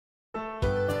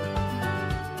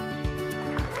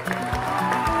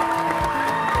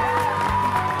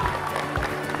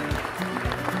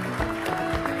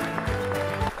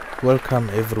Welcome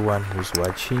everyone who's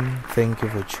watching. Thank you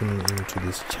for tuning into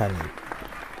this channel.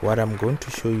 What I'm going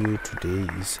to show you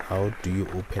today is how do you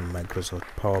open Microsoft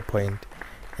PowerPoint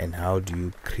and how do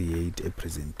you create a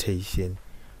presentation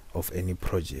of any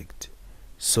project.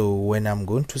 So when I'm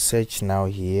going to search now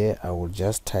here, I will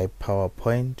just type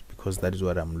PowerPoint because that is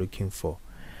what I'm looking for.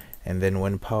 And then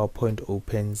when PowerPoint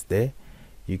opens there,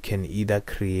 you can either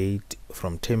create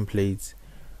from templates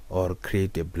or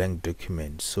create a blank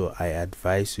document. So I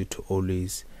advise you to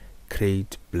always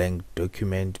create blank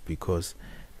document because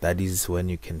that is when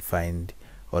you can find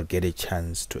or get a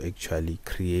chance to actually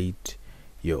create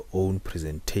your own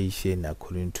presentation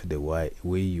according to the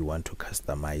way you want to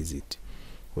customize it.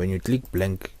 When you click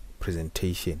blank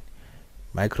presentation,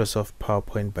 Microsoft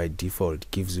PowerPoint by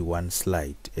default gives you one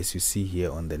slide, as you see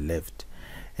here on the left,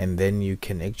 and then you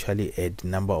can actually add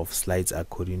number of slides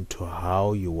according to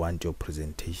how you want your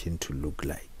presentation to look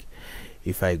like.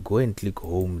 If I go and click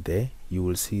home there, you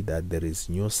will see that there is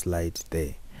new slide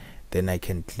there. Then I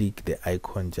can click the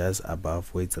icon just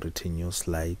above where it's written new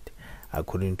slide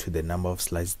according to the number of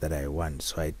slides that I want.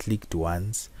 So I clicked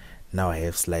once, now I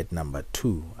have slide number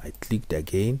 2. I clicked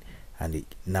again and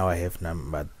now I have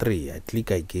number 3. I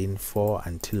click again 4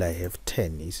 until I have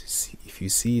 10. If you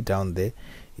see down there,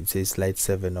 it says slide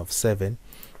 7 of 7.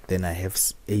 Then I have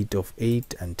 8 of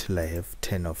 8 until I have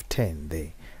 10 of 10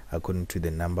 there, according to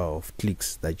the number of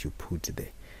clicks that you put there.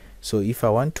 So if I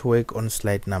want to work on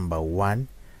slide number 1,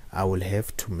 I will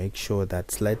have to make sure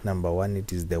that slide number 1,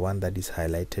 it is the one that is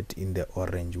highlighted in the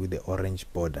orange with the orange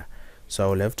border. So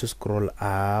I will have to scroll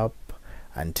up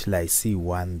until I see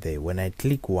 1 there. When I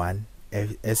click 1,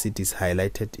 as it is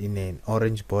highlighted in an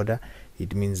orange border,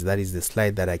 it means that is the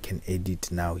slide that I can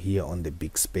edit now here on the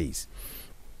big space.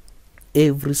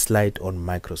 Every slide on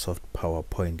Microsoft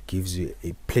PowerPoint gives you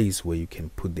a place where you can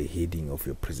put the heading of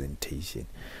your presentation.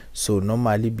 So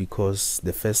normally, because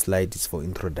the first slide is for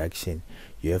introduction,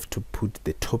 you have to put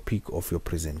the topic of your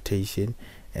presentation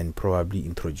and probably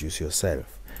introduce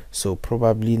yourself. So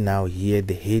probably now here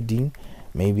the heading,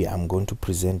 maybe I'm going to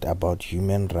present about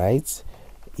human rights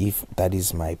if that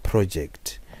is my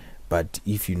project. But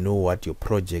if you know what your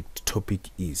project topic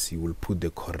is, you will put the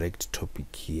correct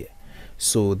topic here.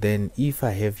 So then if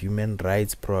I have human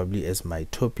rights probably as my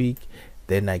topic,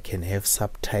 then I can have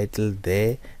subtitle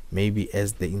there, maybe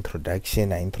as the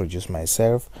introduction, I introduce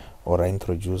myself or I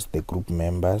introduce the group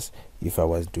members if I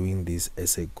was doing this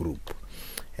as a group.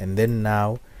 And then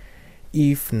now,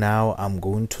 if now I'm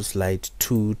going to slide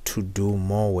 2 to do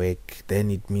more work, then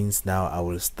it means now I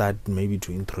will start maybe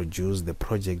to introduce the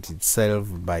project itself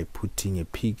by putting a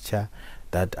picture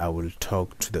that I will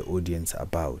talk to the audience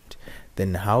about.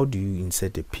 Then how do you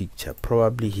insert a picture?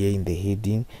 Probably here in the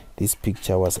heading, this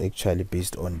picture was actually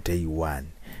based on day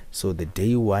 1. So the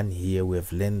day 1 here, we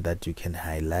have learned that you can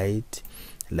highlight,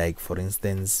 like for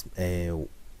instance,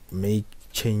 make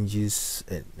changes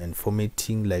and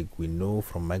formatting, like we know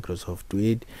from Microsoft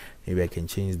Word. Maybe I can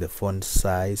change the font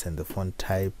size and the font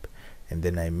type, and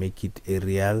then I make it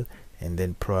Arial, and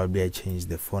then probably I change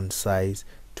the font size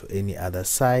to any other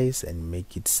size and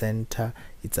make it center.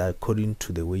 It's according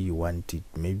to the way you want it.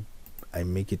 Maybe I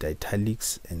make it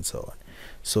italics and so on.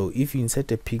 So if you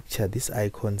insert a picture, these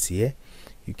icons here,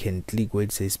 you can click where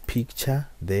it says picture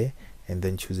there and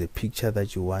then choose a picture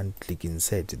that you want, click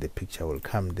insert, the picture will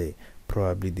come there.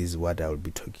 Probably this is what I will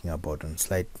be talking about on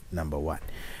slide number 1.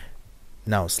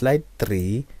 Now slide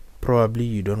 3, probably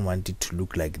you don't want it to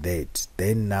look like that.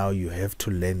 Then now you have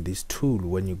to learn this tool.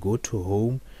 When you go to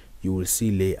home, you will see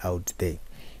layout there.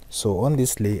 So on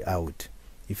this layout,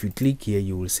 if you click here,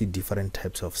 you will see different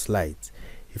types of slides.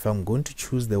 If I'm going to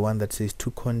choose the one that says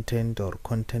to content or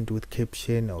content with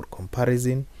caption or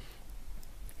comparison,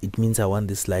 it means I want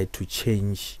the slide to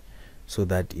change so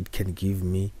that it can give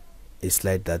me a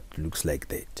slide that looks like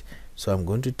that. So I'm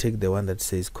going to take the one that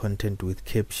says content with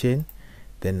caption.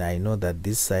 Then I know that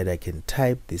this side I can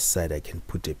type, this side I can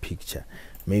put a picture.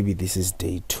 Maybe this is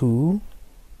day 2,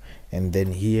 and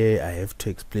then here I have to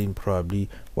explain probably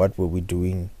what were we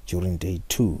doing during day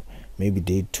 2. Maybe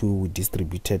day 2 we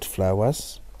distributed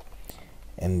flowers,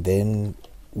 and then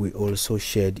we also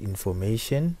shared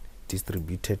information,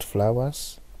 distributed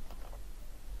flowers.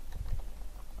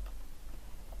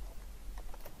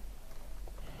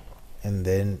 And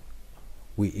then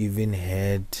we even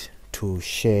had to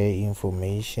share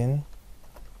information.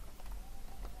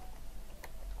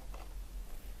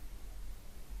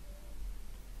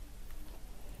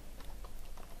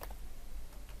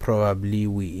 Probably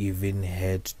we even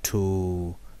had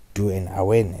to do an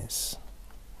awareness.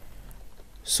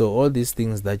 So all these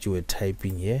things that you were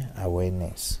typing here,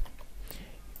 awareness.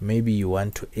 maybe you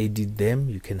want to edit them,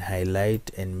 you can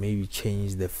highlight and maybe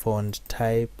change the font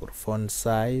type or font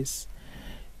size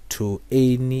to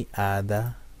any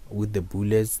other with the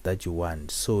bullets that you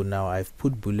want. So now I've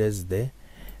put bullets there,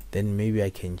 then maybe I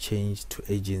can change to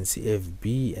agency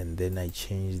FB, and then I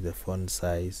change the font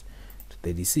size to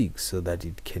 36 so that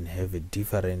it can have a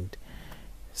different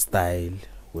style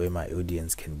where my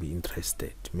audience can be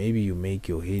interested. Maybe you make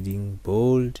your heading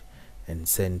bold and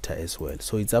center as well.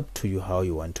 So it's up to you how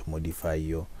you want to modify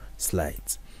your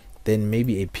slides. Then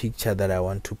maybe a picture that I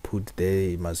want to put there,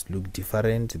 it must look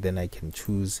different. Then I can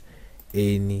choose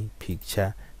any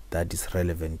picture that is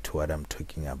relevant to what I'm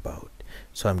talking about.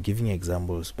 So I'm giving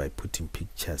examples by putting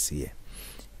pictures here.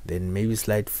 Then maybe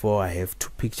slide 4, I have 2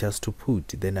 pictures to put.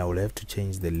 Then I will have to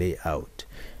change the layout.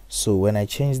 So when I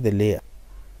change the layout,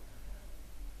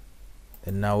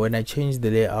 and now when I change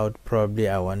the layout, probably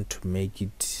I want to make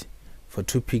it for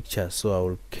 2 pictures,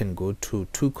 so can go to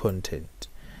 2 content.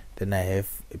 Then I have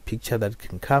a picture that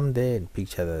can come there and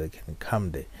picture that can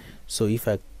come there. So if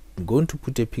I'm going to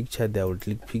put a picture there, I will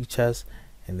click pictures,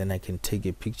 and then I can take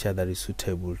a picture that is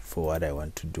suitable for what I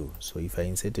want to do. So if I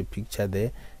insert a picture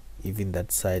there, even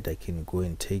that side I can go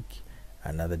and take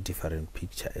another different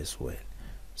picture as well.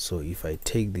 So if I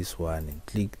take this one and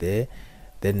click there,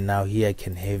 then now here I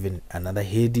can have another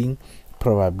heading.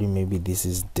 Probably maybe this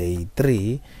is day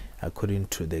 3 according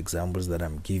to the examples that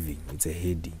I'm giving. It's a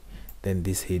heading. Then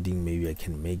this heading, maybe I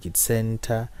can make it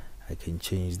center, I can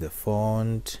change the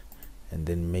font and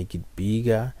then make it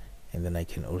bigger, and then I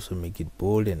can also make it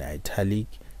bold and italic,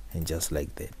 and just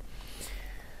like that.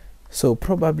 So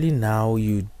probably now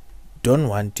you don't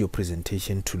want your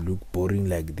presentation to look boring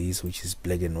like this, which is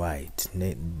black and white.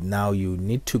 Now you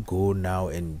need to go now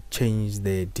and change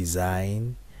the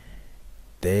design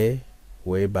there,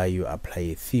 whereby you apply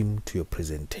a theme to your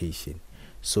presentation.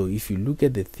 So if you look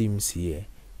at the themes here,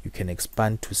 you can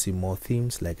expand to see more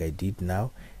themes like I did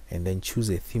now, and then choose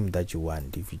a theme that you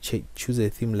want. If you choose a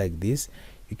theme like this,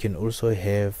 you can also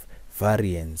have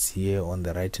variants here on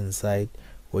the right hand side,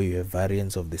 where you have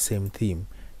variants of the same theme.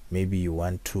 Maybe you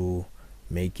want to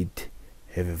make it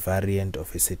have a variant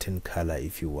of a certain color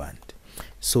if you want.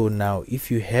 So now if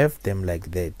you have them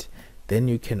like that, then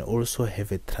you can also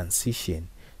have a transition,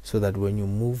 so that when you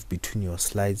move between your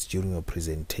slides during your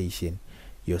presentation,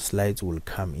 your slides will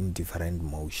come in different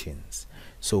motions.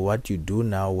 So what you do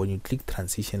now, when you click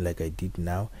transition like I did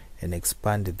now and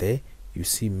expand there, you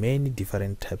see many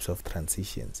different types of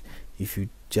transitions. If you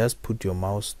just put your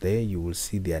mouse there, you will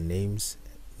see their names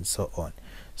and so on.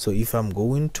 So if I'm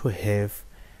going to have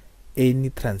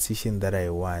any transition that I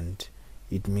want,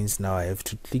 it means now I have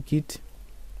to click it.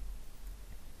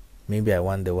 Maybe I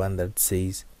want the one that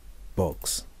says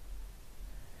box,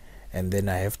 and then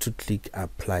I have to click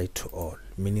apply to all,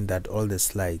 meaning that all the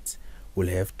slides will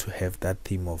have to have that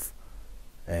theme of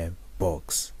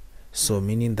box. So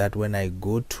meaning that when I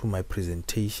go to my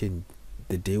presentation,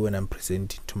 the day when I'm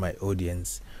presenting to my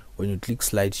audience, when you click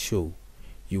slideshow,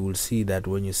 you will see that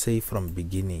when you say from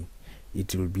beginning,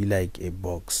 it will be like a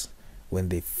box when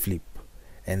they flip.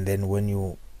 And then when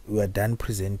you are done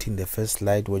presenting the first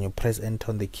slide, when you press enter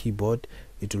on the keyboard,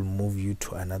 it will move you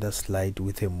to another slide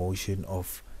with a motion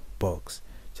of box,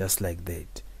 just like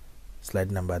that.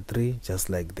 Slide number 3, just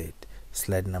like that.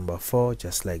 Slide number 4,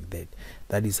 just like that.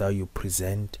 That is how you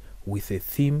present with a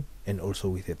theme and also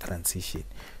with a transition.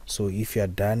 So if you are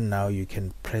done now, you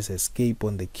can press escape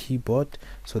on the keyboard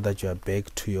so that you are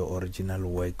back to your original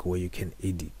work where you can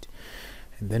edit.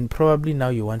 And then probably now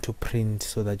you want to print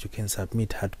so that you can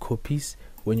submit hard copies.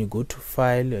 When you go to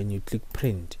file and you click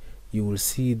print, you will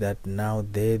see that now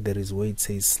there is where it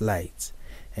says slides,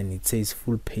 and it says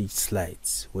full page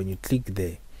slides. When you click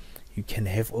there, you can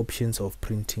have options of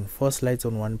printing 4 slides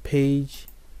on one page.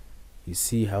 You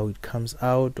see how it comes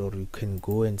out, or you can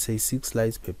go and say 6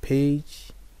 slides per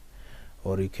page,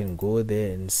 or you can go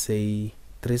there and say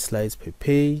 3 slides per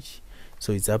page.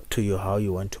 So it's up to you how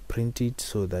you want to print it,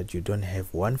 so that you don't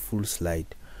have one full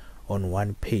slide on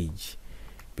one page,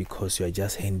 because you are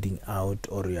just handing out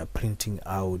or you are printing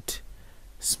out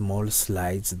small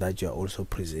slides that you are also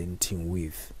presenting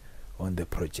with on the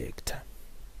projector.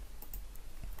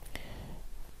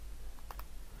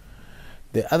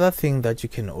 The other thing that you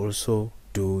can also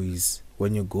do is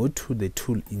when you go to the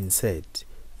tool insert,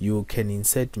 you can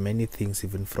insert many things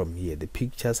even from here. The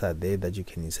pictures are there that you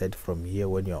can insert from here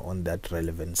when you're on that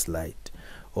relevant slide,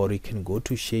 or you can go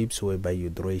to shapes, whereby you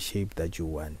draw a shape that you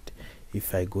want.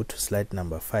 If I go to slide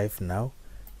number 5 now,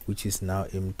 which is now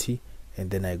empty, and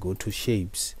then I go to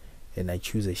shapes and I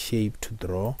choose a shape to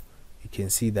draw, you can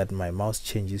see that my mouse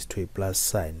changes to a plus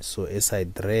sign. So as I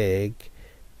drag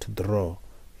to draw,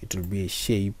 it will be a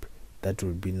shape that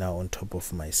will be now on top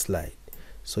of my slide.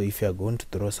 So if you are going to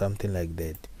draw something like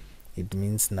that, it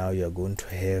means now you are going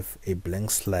to have a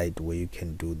blank slide where you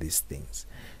can do these things.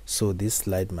 So this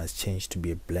slide must change to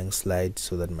be a blank slide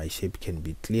so that my shape can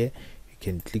be clear. You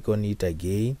can click on it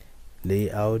again,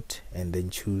 layout, and then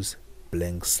choose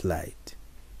blank slide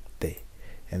there,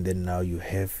 and then now you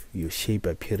have your shape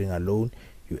appearing alone.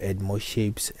 You add more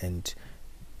shapes and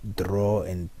draw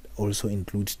and also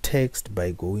include text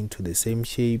by going to the same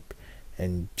shape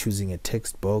and choosing a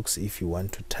text box if you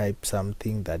want to type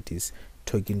something that is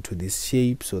talking to this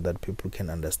shape so that people can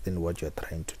understand what you're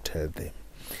trying to tell them.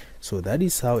 So that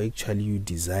is how actually you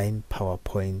design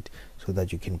PowerPoint so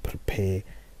that you can prepare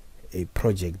a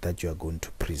project that you are going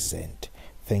to present.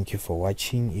 Thank you for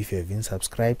watching. If you haven't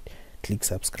subscribed, click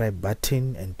subscribe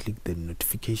button and click the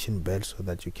notification bell so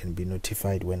that you can be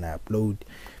notified when I upload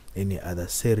any other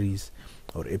series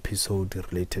or episode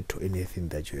related to anything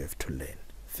that you have to learn.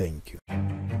 Thank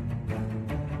you.